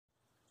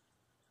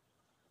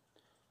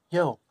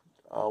Yo,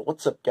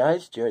 what's up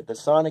guys? Jared the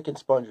Sonic and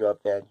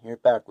SpongeBob fan here,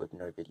 back with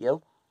another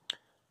video.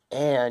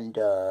 And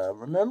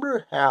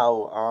remember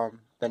how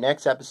the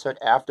next episode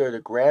after the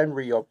grand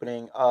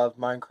reopening of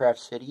Minecraft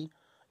City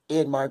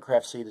in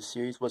Minecraft City the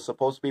series was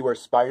supposed to be where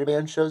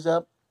Spider-Man shows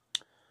up?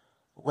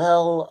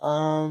 Well,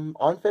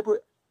 on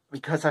February,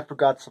 because I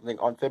forgot something,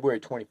 on February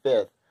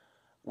 25th,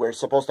 we're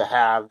supposed to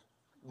have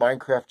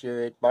Minecraft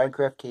Jared,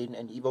 Minecraft Caden,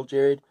 and Evil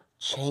Jared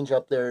change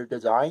up their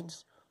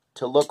designs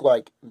to look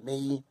like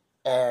me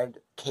and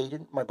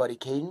Caden, my buddy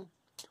Caden.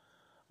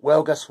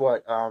 Well, guess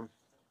what?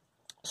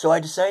 So I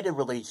decided to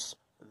release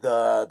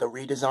the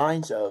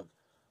redesigns of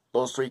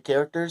those three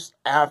characters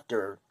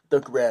after the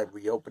grand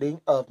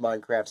reopening of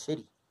Minecraft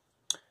City,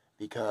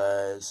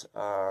 because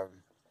I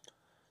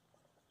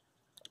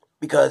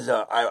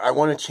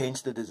want to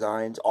change the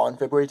designs on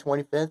February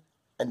 25th,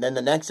 and then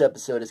the next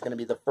episode is going to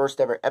be the first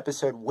ever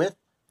episode with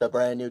the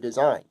brand new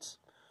designs,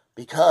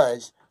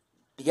 because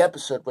the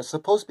episode was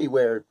supposed to be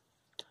where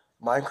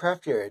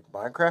Minecraft Jared,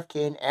 Minecraft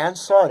Kane, and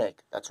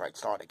Sonic, that's right,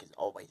 Sonic is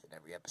always in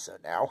every episode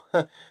now,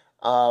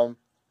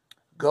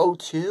 go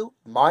to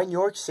Mine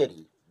York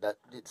City. That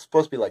it's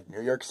supposed to be like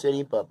New York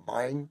City, but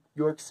Mine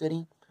York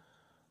City.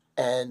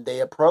 And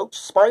they approach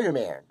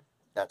Spider-Man.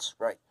 That's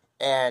right.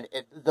 And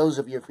those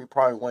of you, if you're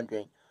probably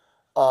wondering,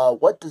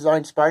 what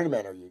design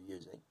Spider-Man are you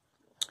using?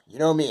 You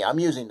know me, I'm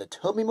using the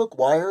Tobey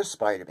Maguire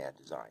Spider-Man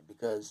design,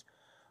 because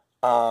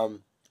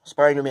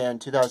Spider-Man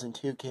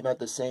 2002 came out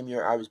the same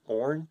year I was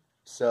born.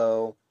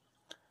 So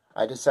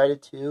I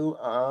decided to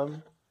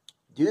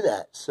do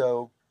that.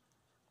 So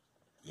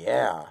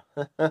yeah.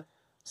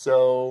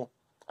 So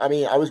I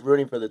mean, I was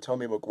rooting for the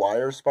Tobey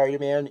Maguire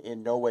Spider-Man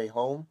in No Way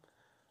Home,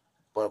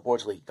 but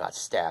unfortunately he got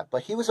stabbed.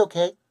 But he was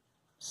okay,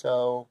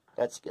 so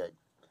that's good.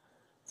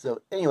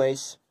 So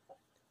anyways,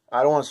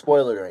 I don't want to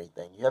spoil it or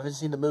anything. You haven't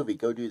seen the movie,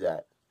 go do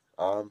that.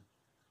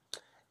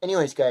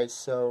 Anyways, guys,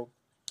 so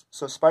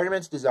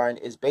Spider-Man's design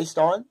is based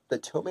on the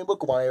Tobey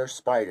Maguire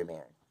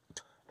Spider-Man.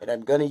 And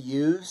I'm going to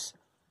use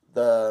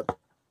and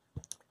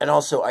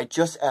also I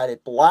just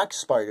added Black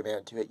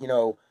Spider-Man to it. You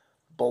know,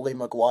 Bully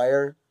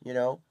Maguire, you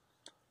know.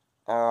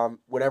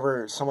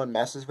 Whenever someone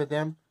messes with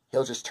him,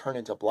 he'll just turn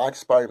into Black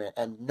Spider-Man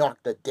and knock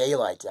the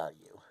daylights out of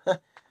you.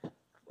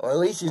 Or at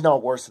least he's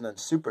not worse than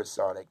Super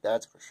Sonic,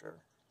 that's for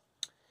sure.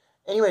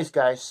 Anyways,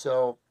 guys,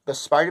 so the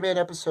Spider-Man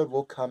episode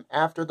will come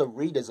after the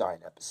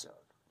redesign episode.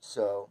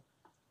 So,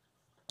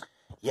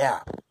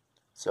 yeah.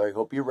 So I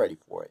hope you're ready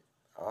for it.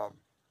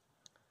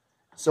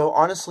 So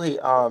honestly,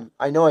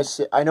 I know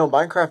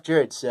Minecraft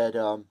Jared said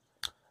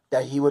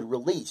that he would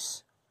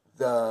release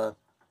their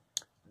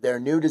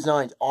new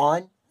designs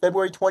on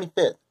February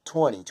 25th,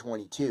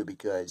 2022,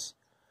 because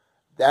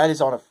that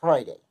is on a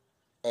Friday.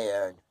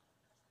 And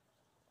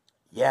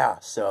yeah,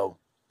 so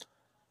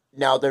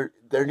now their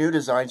new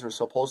designs were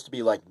supposed to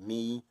be like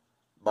me,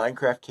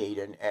 Minecraft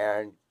Caden,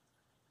 and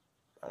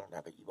I don't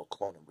have an evil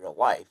clone in real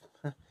life.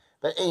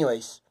 But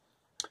anyways,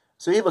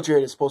 so Evil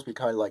Jared is supposed to be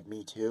kind of like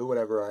me too,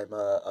 whenever I'm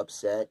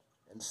upset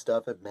and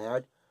stuff and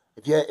mad.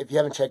 If you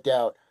haven't checked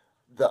out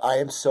the I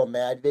Am So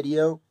Mad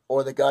video,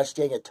 or the Gosh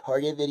Dang It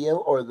Target video,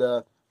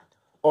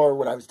 or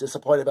when I was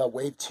disappointed about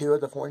Wave 2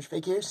 of the Orange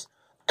figures,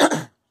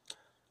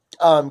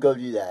 go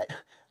do that.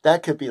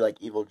 That could be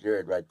like Evil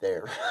Jared right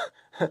there.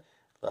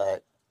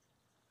 But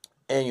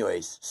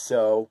anyways,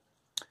 so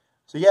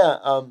yeah,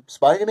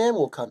 Spider-Man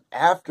will come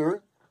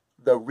after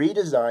the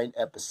redesigned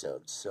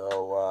episode.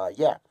 So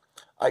yeah.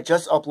 I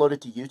just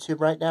uploaded to YouTube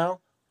right now,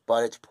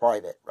 but it's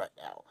private right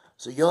now.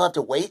 So you'll have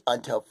to wait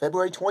until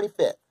February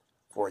 25th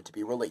for it to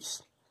be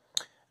released.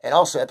 And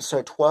also,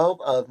 episode 12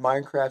 of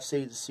Minecraft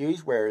City the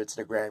series, where it's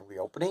the grand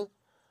reopening,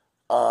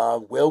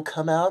 will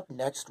come out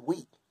next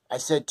week. I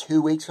said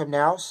 2 weeks from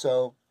now,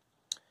 so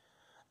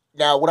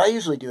now what I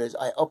usually do is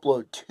I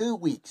upload 2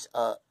 weeks.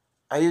 I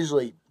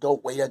usually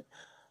don't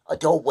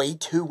wait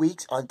 2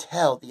 weeks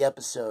until the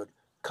episode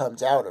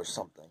comes out or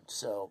something.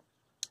 So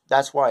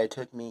that's why it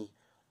took me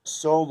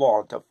so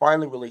long to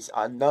finally release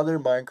another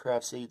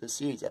Minecraft City the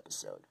series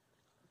episode.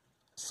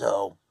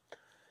 So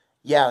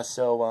yeah,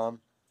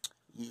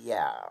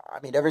 yeah,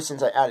 I mean, ever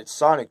since I added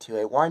Sonic to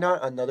it, why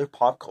not another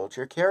pop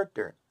culture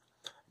character?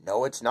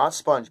 No, it's not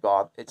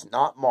SpongeBob, it's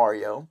not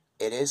Mario,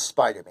 it is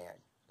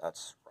Spider-Man.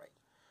 That's right.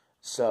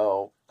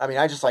 So I mean,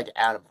 I just like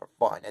to add him for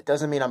fun. It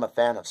doesn't mean I'm a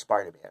fan of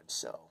Spider-Man.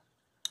 So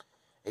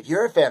if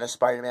you're a fan of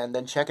Spider-Man,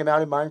 then check him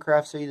out in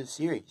Minecraft City the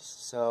series.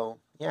 So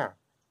yeah.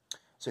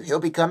 So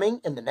he'll be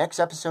coming in the next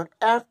episode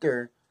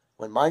after,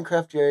 when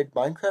Minecraft Jared,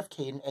 Minecraft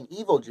Caden, and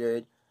Evil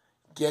Jared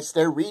gets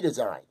their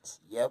redesigns.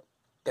 Yep,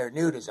 their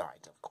new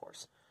designs, of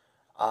course.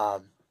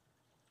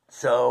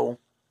 So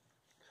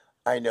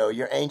I know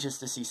you're anxious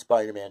to see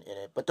Spider-Man in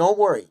it, but don't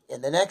worry.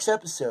 In the next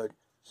episode,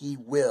 he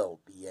will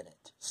be in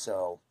it.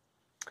 So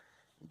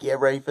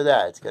get ready for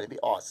that. It's going to be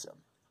awesome.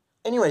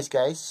 Anyways,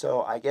 guys,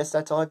 so I guess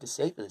that's all I have to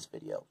say for this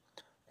video.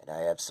 And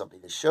I have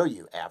something to show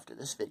you after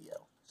this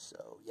video.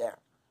 So yeah.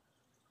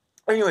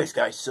 Anyways,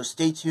 guys, so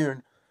stay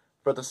tuned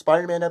for the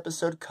Spider-Man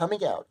episode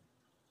coming out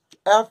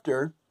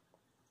after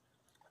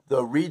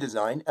the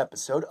redesign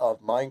episode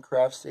of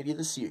Minecraft City of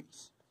the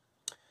Series.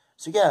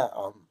 So yeah,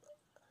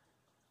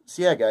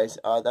 guys,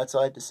 that's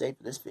all I have to say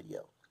for this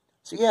video.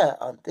 So yeah,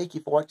 thank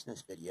you for watching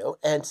this video,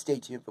 and stay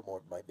tuned for more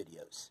of my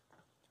videos.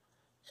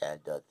 And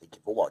thank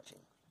you for watching.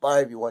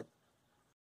 Bye, everyone.